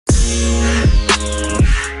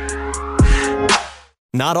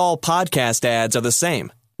Not all podcast ads are the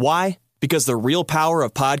same. Why? Because the real power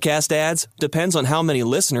of podcast ads depends on how many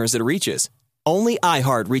listeners it reaches. Only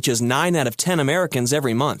iHeart reaches 9 out of 10 Americans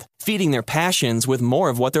every month, feeding their passions with more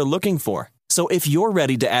of what they're looking for. So if you're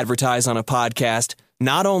ready to advertise on a podcast,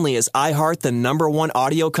 not only is iHeart the #1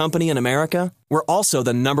 audio company in America, we're also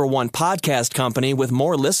the #1 podcast company with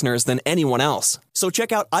more listeners than anyone else. So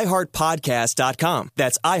check out iHeartPodcast.com.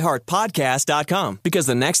 That's iHeartPodcast.com, because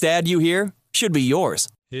the next ad you hear should be yours.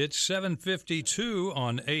 It's 7:52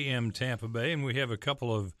 on AM Tampa Bay, and we have a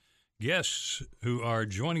couple of guests who are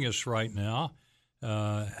joining us right now.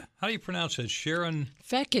 How do you pronounce it? Sharon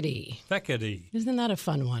Fekete. Isn't that a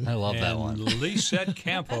fun one? I love that one. Lisette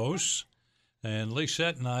Campos. And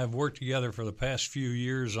Lisette and I have worked together for the past few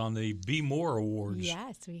years on the Be More Awards.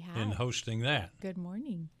 Yes, we have. In hosting that. Good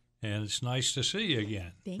morning. And it's nice to see you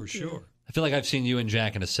again, for sure. I feel like I've seen you and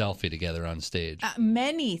Jack in a selfie together on stage.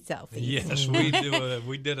 Many selfies. Yes, we do.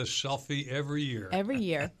 We did a selfie every year. Every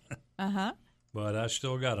year. Uh-huh. But I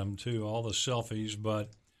still got them, too, all the selfies.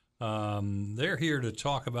 But they're here to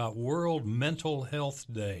talk about World Mental Health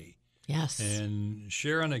Day. Yes. And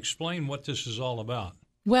Sharon, explain what this is all about.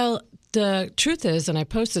 Well, the truth is, and I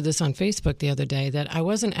posted this on Facebook the other day, that I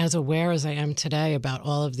wasn't as aware as I am today about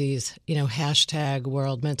all of these, hashtag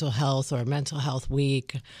World Mental Health or Mental Health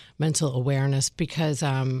Week, mental awareness, because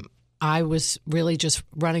I was really just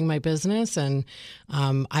running my business, and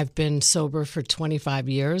I've been sober for 25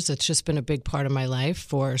 years. It's just been a big part of my life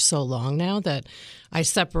for so long now that I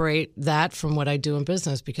separate that from what I do in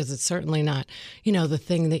business, because it's certainly not, the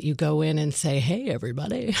thing that you go in and say, hey,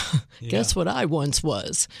 everybody, guess what I once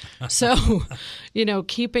was. So,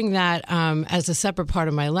 keeping that as a separate part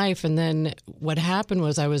of my life. And then what happened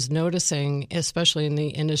was I was noticing, especially in the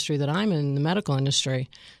industry that I'm in, the medical industry,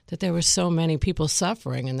 that there were so many people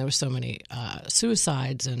suffering, and there were so many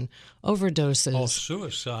suicides and overdoses. Oh,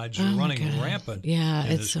 suicides are running rampant. Yeah,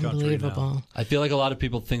 in it's this unbelievable. Now. I feel like a lot of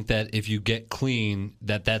people think that if you get clean,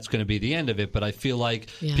 that's going to be the end of it. But I feel like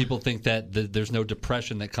people think that there's no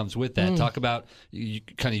depression that comes with that. Talk about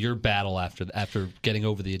kind of your battle after getting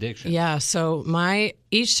over the addiction. Yeah, so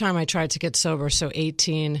each time I tried to get sober, so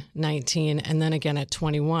 18, 19, and then again at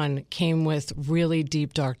 21, came with really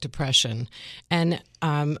deep, dark depression. And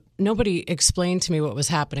nobody explained to me what was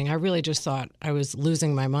happening. I really just thought I was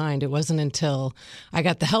losing my mind. It wasn't until I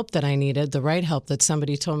got the help that I needed, the right help, that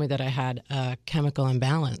somebody told me that I had a chemical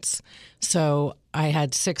imbalance. So I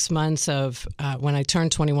had 6 months of when I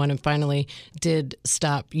turned 21 and finally did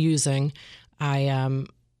stop using, I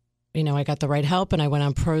got the right help, and I went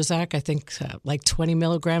on Prozac, I think like 20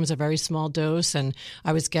 milligrams, a very small dose. And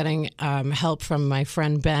I was getting help from my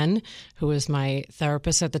friend Ben, who was my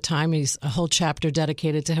therapist at the time. He's a whole chapter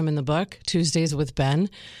dedicated to him in the book, Tuesdays with Ben,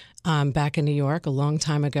 back in New York a long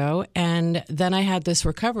time ago. And then I had this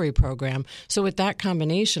recovery program. So with that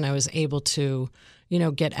combination, I was able to,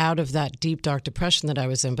 get out of that deep, dark depression that I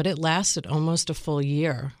was in. But it lasted almost a full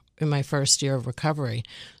year in my first year of recovery.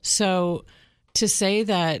 So to say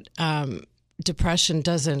that depression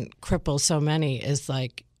doesn't cripple so many is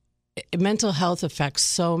like, mental health affects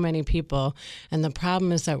so many people, and the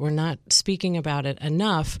problem is that we're not speaking about it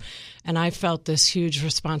enough. And I felt this huge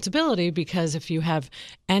responsibility, because if you have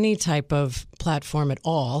any type of platform at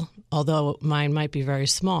all, although mine might be very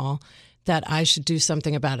small, that I should do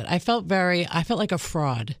something about it. I felt like a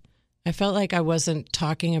fraud. I felt like I wasn't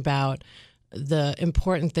talking about the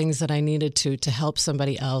important things that I needed to help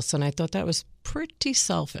somebody else, and I thought that was pretty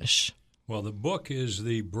selfish. Well, the book is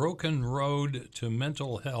The Broken Road to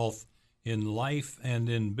Mental Health in Life and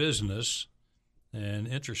in Business. An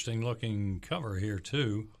interesting-looking cover here,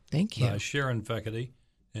 too. Thank you. By Sharon Fekete.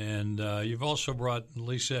 And you've also brought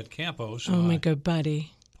Lisette Campos. Oh, my good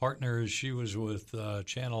buddy. Partner, she was with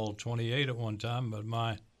Channel 28 at one time, but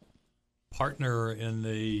my partner in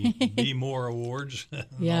the Be More Awards and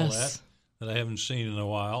yes. all that I haven't seen in a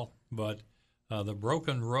while. But The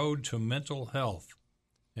Broken Road to Mental Health.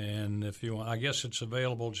 And if you want, I guess it's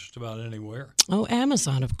available just about anywhere. Oh,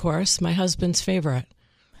 Amazon, of course. My husband's favorite.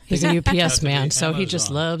 He's a UPS man, so he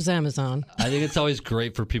just loves Amazon. I think it's always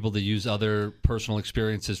great for people to use other personal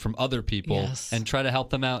experiences from other people and try to help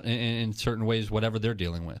them out in certain ways, whatever they're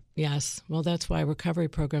dealing with. Yes. Well, that's why recovery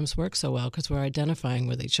programs work so well, because we're identifying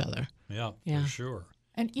with each other. Yeah, for sure.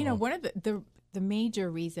 And, one of the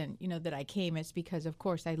major reason, that I came is because, of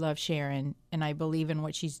course, I love Sharon and I believe in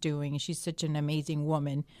what she's doing. And she's such an amazing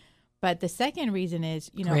woman. But the second reason is,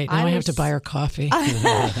 Great. Now I have to buy her coffee.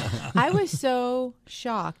 I was so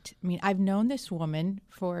shocked. I mean, I've known this woman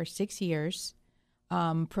for 6 years.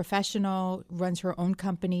 Professional, runs her own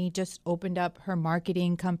company, just opened up her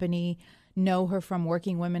marketing company, know her from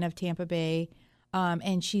Working Women of Tampa Bay.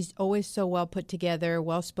 And she's always so well put together,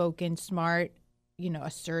 well-spoken, smart,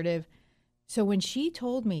 assertive. So when she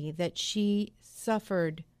told me that she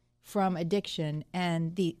suffered from addiction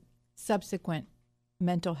and the subsequent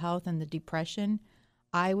mental health and the depression,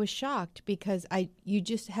 I was shocked because you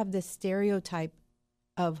just have this stereotype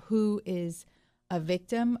of who is a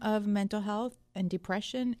victim of mental health and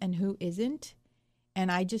depression and who isn't.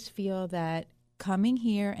 And I just feel that coming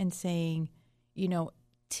here and saying,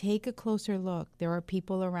 take a closer look. There are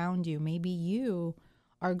people around you. Maybe you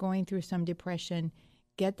are going through some depression.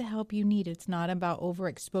 Get the help you need. It's not about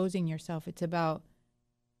overexposing yourself. It's about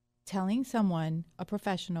telling someone, a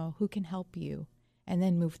professional, who can help you, and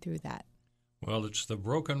then move through that. Well, it's the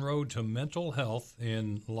broken road to mental health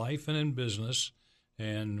in life and in business.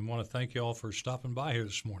 And I want to thank you all for stopping by here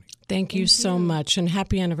this morning. Thank you so much. And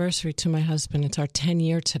happy anniversary to my husband. It's our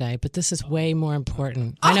 10-year today, but this is way more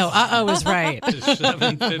important. I know, is right. It's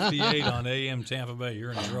 7:58 on AM Tampa Bay.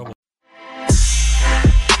 You're in trouble.